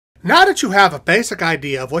Now that you have a basic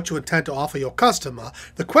idea of what you intend to offer your customer,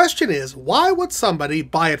 the question is, why would somebody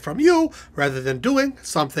buy it from you rather than doing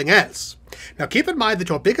something else? Now keep in mind that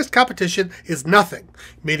your biggest competition is nothing,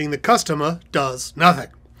 meaning the customer does nothing.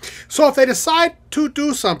 So if they decide to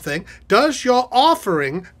do something, does your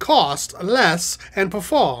offering cost less and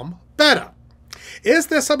perform better? Is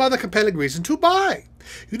there some other compelling reason to buy?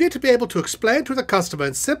 You need to be able to explain to the customer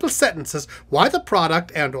in simple sentences why the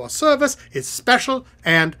product and/or service is special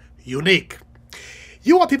and unique.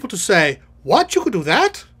 You want people to say, "What, you could do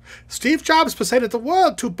that?" Steve Jobs persuaded the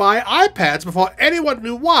world to buy iPads before anyone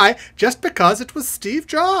knew why, just because it was Steve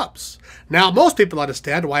Jobs. Now, most people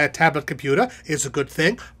understand why a tablet computer is a good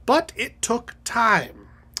thing, but it took time.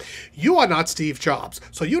 You are not Steve Jobs,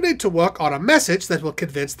 so you need to work on a message that will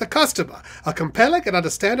convince the customer, a compelling and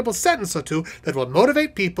understandable sentence or two that will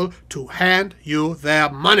motivate people to hand you their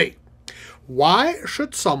money. Why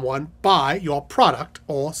should someone buy your product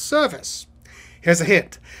or service? Here's a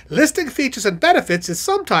hint. Listing features and benefits is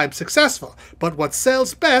sometimes successful, but what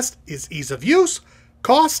sells best is ease of use,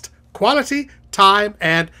 cost, quality, time,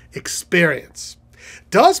 and experience.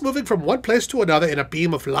 Does moving from one place to another in a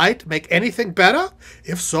beam of light make anything better?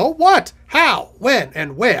 If so, what, how, when,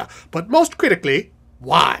 and where? But most critically,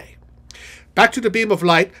 why? Back to the beam of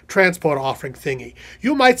light transport offering thingy.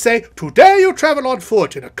 You might say, today you travel on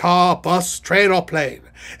foot in a car, bus, train, or plane.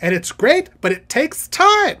 And it's great, but it takes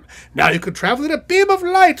time. Now you can travel in a beam of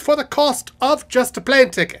light for the cost of just a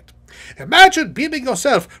plane ticket. Imagine beaming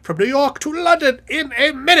yourself from New York to London in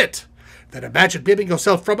a minute. Then imagine beaming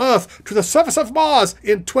yourself from Earth to the surface of Mars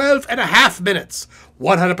in 12.5 minutes.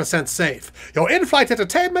 100% safe. Your in-flight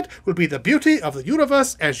entertainment will be the beauty of the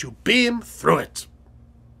universe as you beam through it.